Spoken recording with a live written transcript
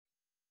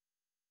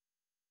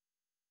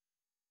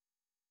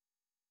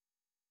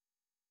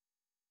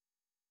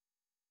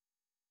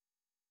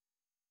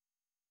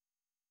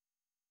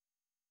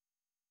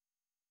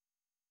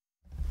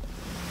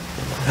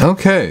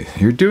Okay,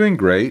 you're doing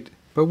great,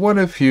 but what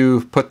if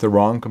you've put the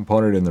wrong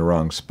component in the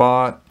wrong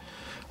spot,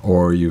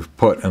 or you've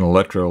put an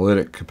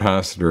electrolytic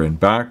capacitor in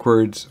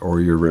backwards,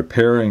 or you're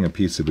repairing a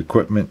piece of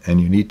equipment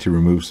and you need to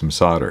remove some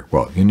solder?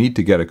 Well, you need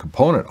to get a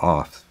component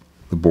off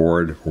the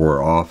board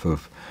or off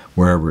of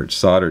wherever it's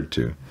soldered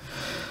to.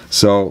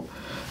 So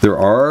there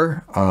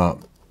are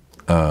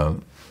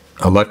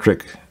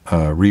electric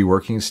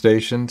reworking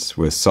stations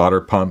with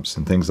solder pumps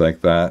and things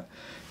like that.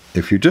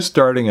 If you're just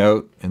starting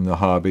out in the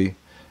hobby,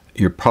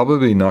 you're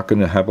probably not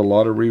going to have a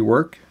lot of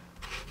rework.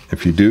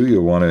 If you do,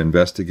 you'll want to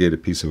investigate a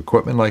piece of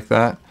equipment like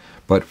that.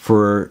 But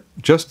for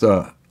just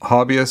a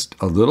hobbyist,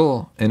 a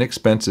little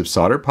inexpensive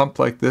solder pump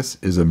like this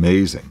is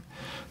amazing.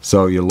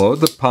 So you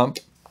load the pump,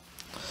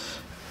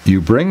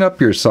 you bring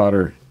up your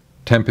solder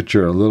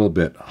temperature a little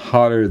bit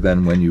hotter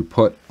than when you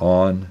put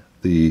on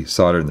the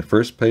solder in the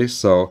first place.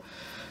 So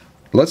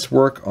let's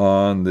work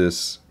on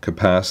this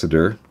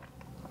capacitor.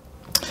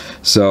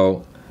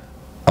 So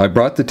I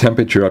brought the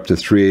temperature up to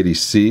 380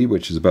 C,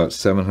 which is about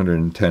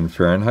 710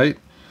 Fahrenheit.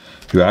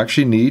 You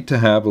actually need to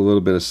have a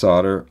little bit of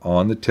solder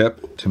on the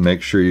tip to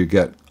make sure you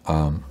get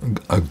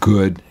a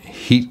good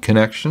heat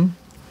connection.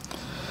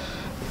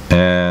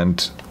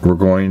 And we're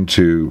going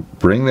to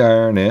bring the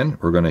iron in,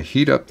 we're going to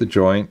heat up the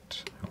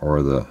joint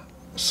or the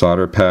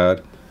solder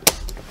pad,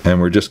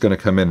 and we're just going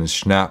to come in and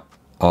snap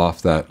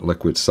off that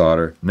liquid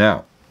solder.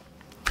 Now,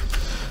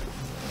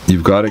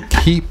 you've got to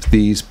keep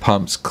these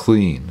pumps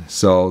clean.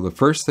 So the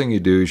first thing you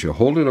do is you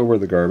hold it over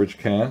the garbage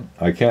can.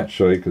 I can't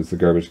show you because the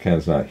garbage can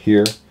is not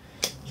here.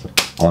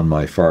 It's on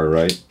my far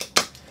right.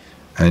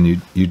 And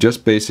you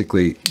just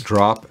basically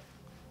drop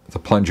the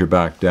plunger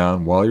back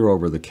down while you're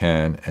over the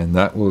can, and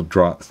that will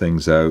drop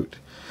things out.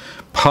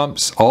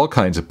 Pumps, all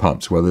kinds of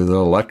pumps, whether they're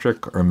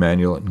electric or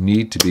manual,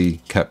 need to be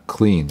kept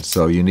clean.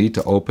 So you need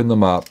to open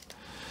them up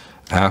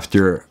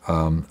after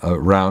a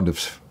round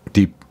of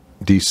deep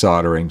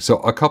desoldering. So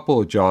a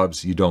couple of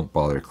jobs you don't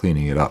bother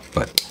cleaning it up,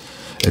 but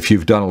if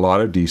you've done a lot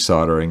of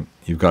desoldering,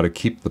 you've got to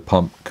keep the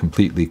pump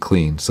completely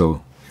clean.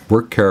 So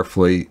work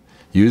carefully,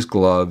 use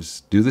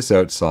gloves, do this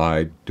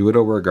outside, do it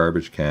over a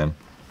garbage can,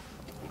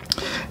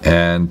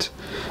 and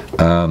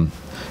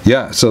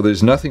yeah, so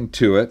there's nothing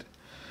to it.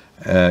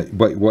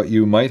 But what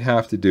you might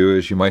have to do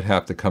is you might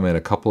have to come in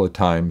a couple of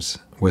times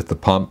with the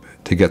pump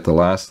to get the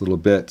last little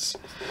bits.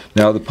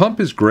 Now the pump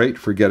is great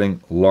for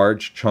getting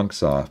large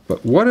chunks off,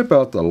 but what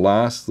about the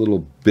last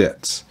little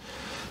bits?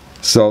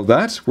 So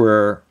that's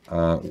where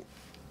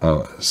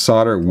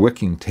solder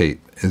wicking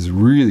tape is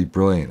really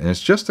brilliant, and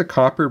it's just a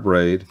copper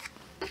braid,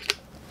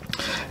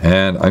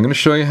 and I'm going to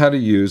show you how to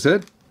use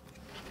it.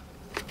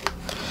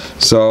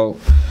 So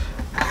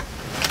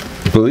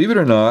believe it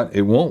or not,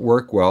 it won't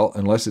work well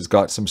unless it's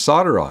got some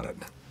solder on it.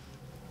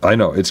 I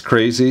know, it's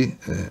crazy.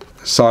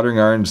 Soldering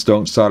irons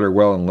don't solder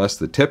well unless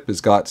the tip has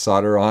got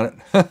solder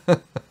on it.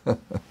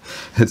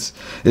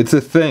 It's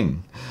a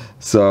thing.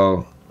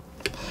 So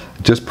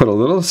just put a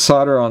little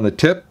solder on the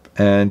tip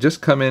and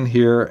just come in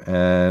here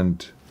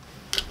and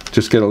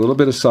just get a little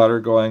bit of solder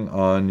going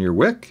on your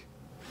wick.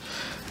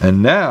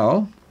 And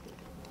now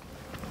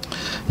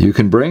you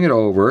can bring it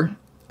over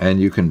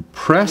and you can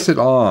press it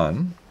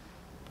on.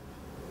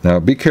 Now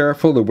be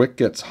careful, the wick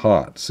gets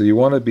hot, so you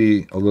want to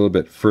be a little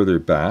bit further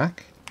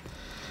back.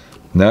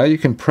 Now you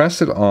can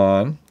press it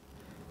on,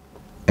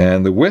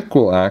 and the wick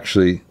will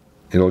actually,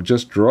 it'll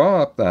just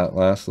draw up that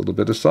last little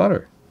bit of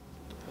solder.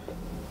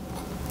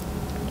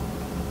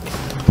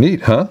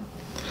 Neat, huh?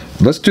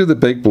 Let's do the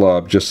big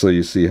blob just so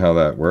you see how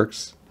that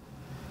works.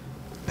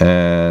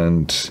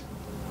 And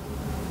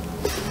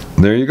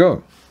there you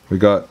go. We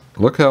got,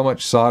 look how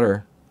much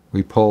solder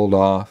we pulled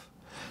off.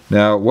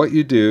 Now what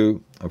you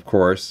do, of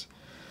course,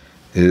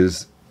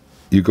 is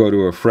you go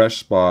to a fresh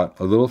spot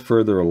a little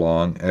further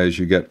along as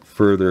you get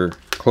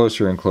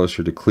closer and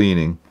closer to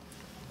cleaning.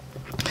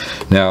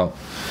 Now,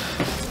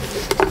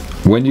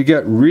 when you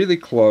get really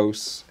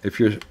close, if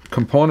your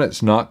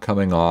component's not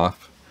coming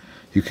off,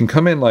 you can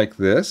come in like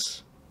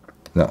this.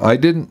 Now, I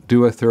didn't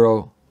do a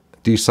thorough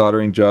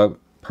desoldering job,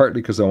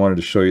 partly because I wanted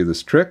to show you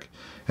this trick,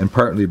 and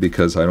partly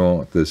because I don't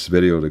want this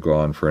video to go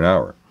on for an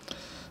hour.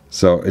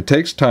 So it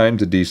takes time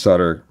to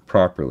desolder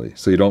properly,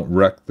 so you don't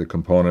wreck the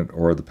component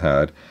or the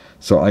pad.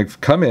 So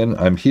I've come in,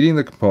 I'm heating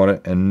the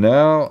component, and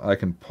now I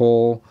can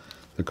pull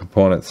the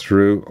component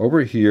through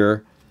over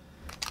here.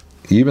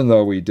 Even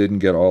though we didn't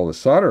get all the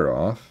solder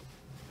off,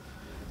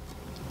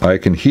 I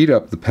can heat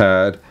up the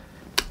pad,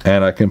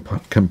 and I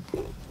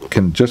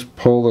can just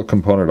pull the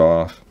component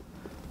off.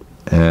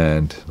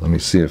 And let me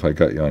see if I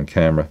got you on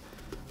camera.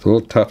 It's a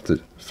little tough to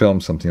film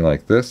something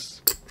like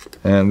this.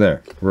 And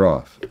there, we're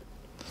off.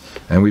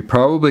 And we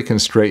probably can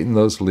straighten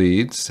those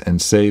leads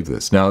and save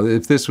this. Now,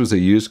 if this was a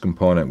used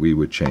component, we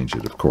would change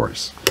it, of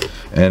course.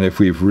 And if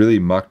we've really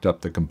mucked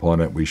up the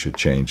component, we should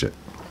change it.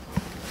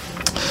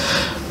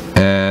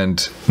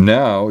 And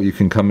now you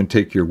can come and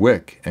take your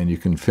wick and you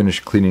can finish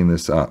cleaning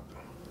this up.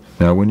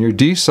 Now, when you're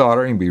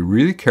desoldering, be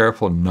really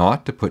careful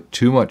not to put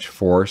too much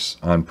force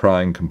on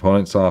prying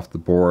components off the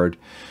board,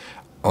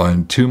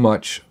 on too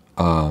much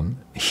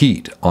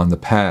heat on the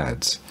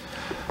pads.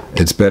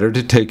 It's better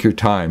to take your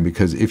time,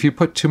 because if you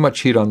put too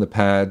much heat on the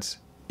pads,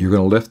 you're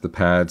going to lift the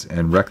pads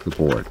and wreck the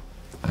board,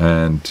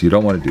 and you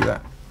don't want to do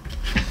that.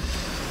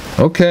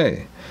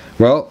 Okay,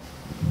 well,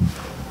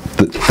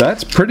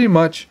 that's pretty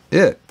much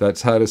it.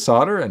 That's how to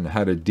solder and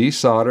how to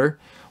desolder.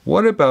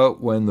 What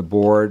about when the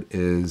board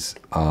is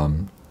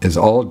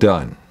all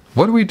done?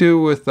 What do we do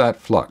with that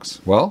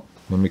flux? Well,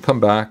 when we come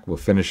back, we'll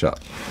finish up.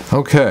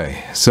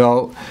 Okay,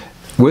 so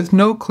with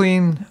no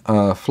clean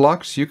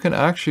flux, you can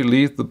actually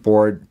leave the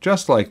board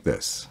just like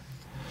this.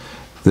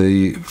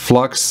 The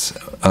flux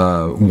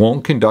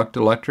won't conduct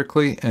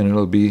electrically, and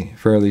it'll be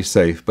fairly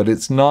safe, but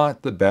it's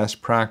not the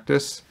best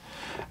practice.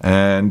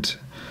 And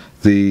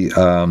the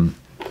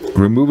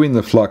removing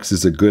the flux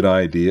is a good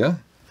idea.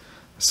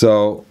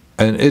 So,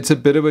 and it's a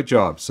bit of a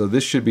job. So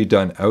this should be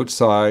done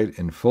outside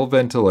in full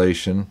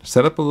ventilation.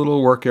 Set up a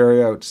little work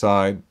area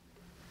outside.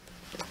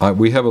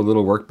 We have a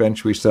little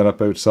workbench we set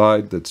up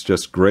outside that's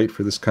just great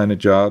for this kind of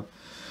job.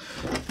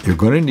 You're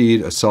going to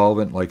need a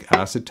solvent like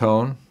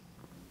acetone.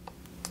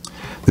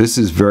 This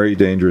is very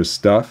dangerous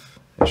stuff.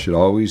 It should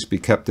always be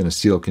kept in a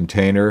sealed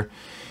container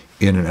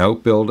in an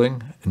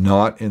outbuilding,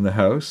 not in the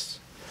house.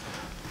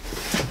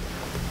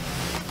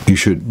 You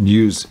should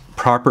use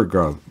proper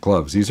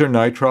gloves. These are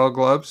nitrile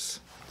gloves.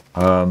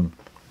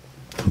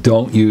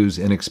 Don't use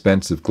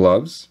inexpensive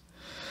gloves.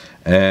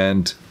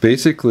 And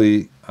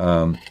basically,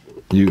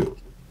 you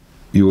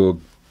will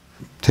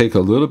take a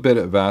little bit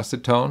of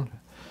acetone.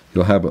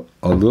 You'll have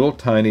a little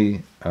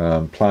tiny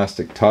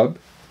plastic tub.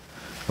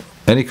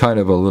 Any kind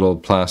of a little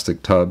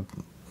plastic tub,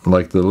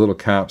 like the little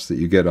caps that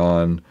you get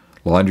on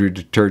laundry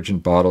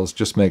detergent bottles.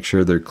 Just make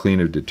sure they're clean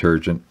of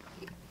detergent.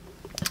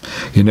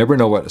 You never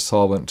know what a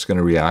solvent's going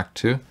to react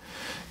to.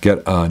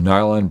 Get a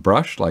nylon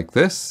brush like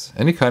this.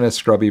 Any kind of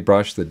scrubby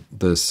brush that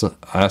the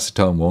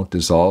acetone won't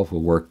dissolve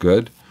will work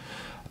good.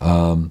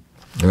 You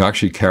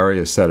actually carry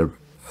a set of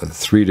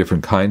 3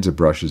 different kinds of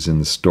brushes in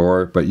the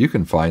store, but you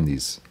can find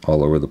these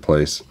all over the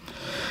place.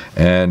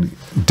 And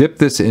dip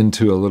this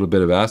into a little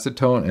bit of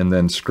acetone and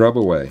then scrub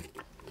away.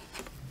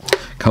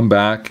 Come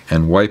back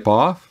and wipe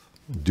off.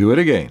 Do it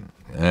again.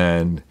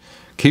 And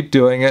keep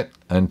doing it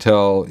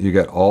until you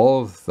get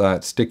all of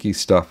that sticky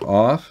stuff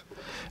off.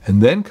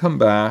 And then come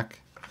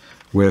back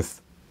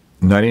with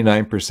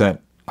 99%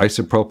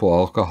 isopropyl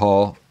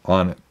alcohol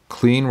on a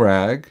clean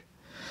rag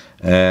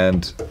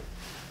and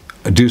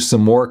do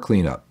some more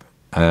cleanup.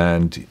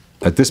 And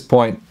at this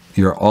point,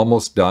 you're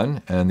almost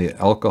done, and the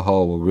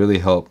alcohol will really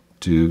help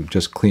to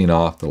just clean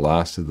off the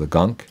last of the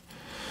gunk.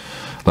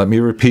 Let me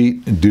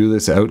repeat, do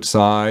this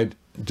outside.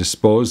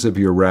 Dispose of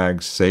your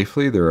rags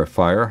safely. They're a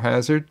fire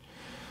hazard.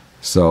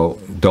 So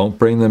don't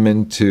bring them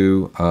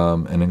into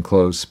an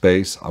enclosed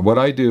space. What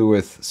I do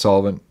with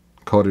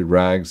solvent-coated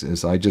rags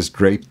is I just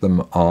drape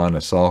them on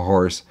a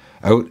sawhorse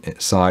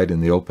outside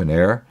in the open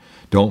air.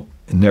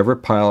 Never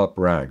pile up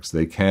rags.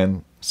 They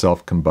can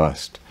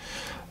self-combust.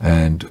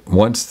 And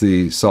once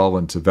the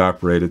solvent's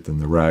evaporated, then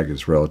the rag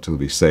is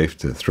relatively safe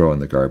to throw in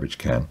the garbage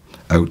can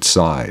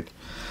outside.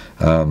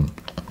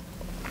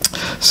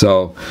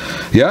 So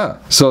yeah,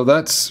 so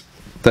that's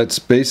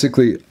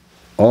basically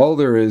all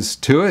there is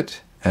to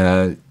it.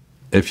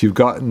 If you've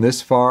gotten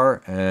this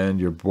far and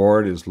your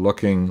board is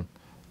looking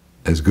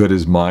as good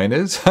as mine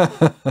is,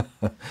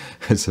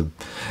 it's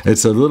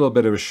a little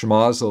bit of a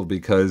schmozzle,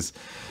 because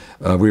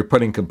we were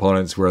putting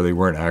components where they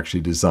weren't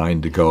actually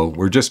designed to go.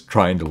 We're just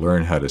trying to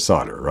learn how to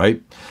solder,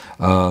 right?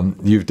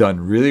 You've done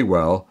really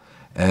well,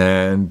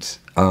 and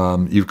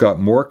you've got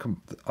more.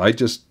 I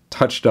just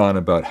touched on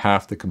about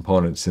half the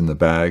components in the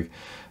bag.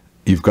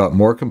 You've got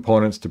more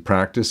components to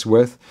practice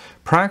with.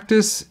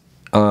 Practice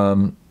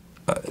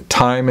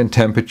time and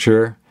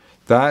temperature.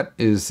 That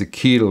is the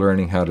key to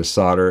learning how to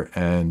solder.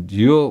 And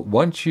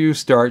once you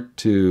start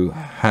to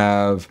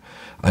have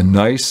a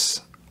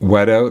nice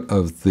wet out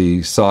of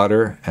the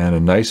solder and a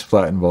nice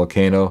flattened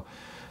volcano,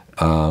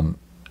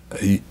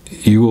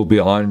 you will be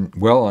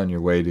well on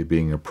your way to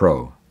being a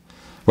pro.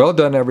 Well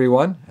done,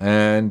 everyone,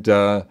 and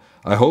I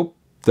hope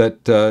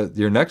that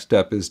your next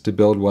step is to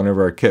build one of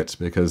our kits,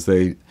 because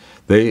they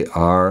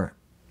are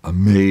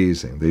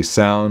amazing. They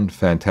sound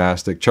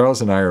fantastic.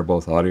 Charles and I are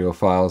both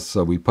audiophiles,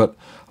 so we put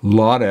a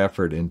lot of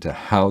effort into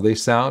how they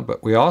sound,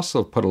 but we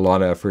also put a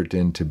lot of effort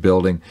into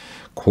building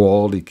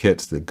quality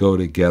kits that go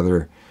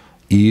together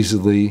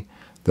easily,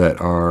 that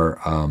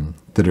are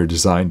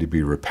designed to be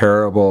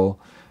repairable,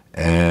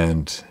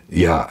 and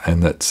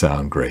that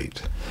sound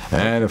great.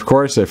 And of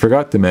course, I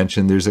forgot to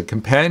mention, there's a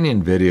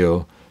companion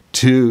video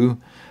to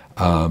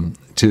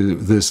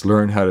this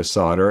Learn How to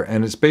Solder,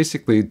 and it's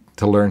basically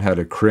to learn how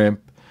to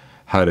crimp,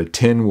 how to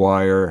tin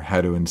wire,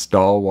 how to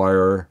install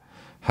wire,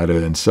 how to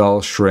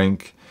install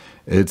shrink.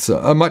 It's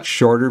a much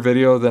shorter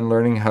video than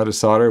learning how to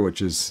solder,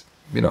 which is,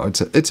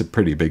 it's a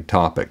pretty big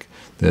topic.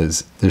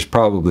 There's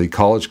probably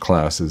college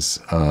classes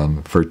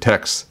for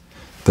techs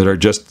that are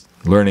just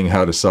learning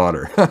how to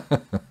solder.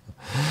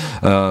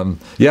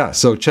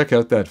 So check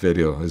out that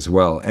video as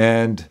well.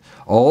 And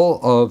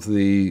all of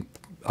the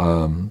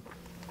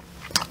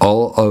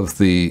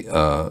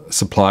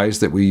supplies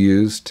that we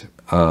used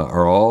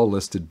are all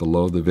listed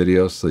below the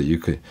video, so that you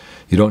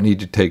don't need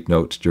to take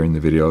notes during the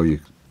video.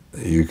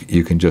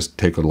 You can just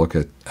take a look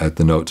at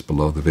the notes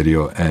below the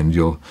video, and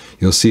you'll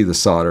see the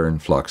solder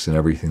and flux and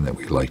everything that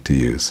we like to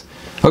use.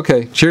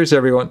 Okay, cheers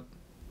everyone.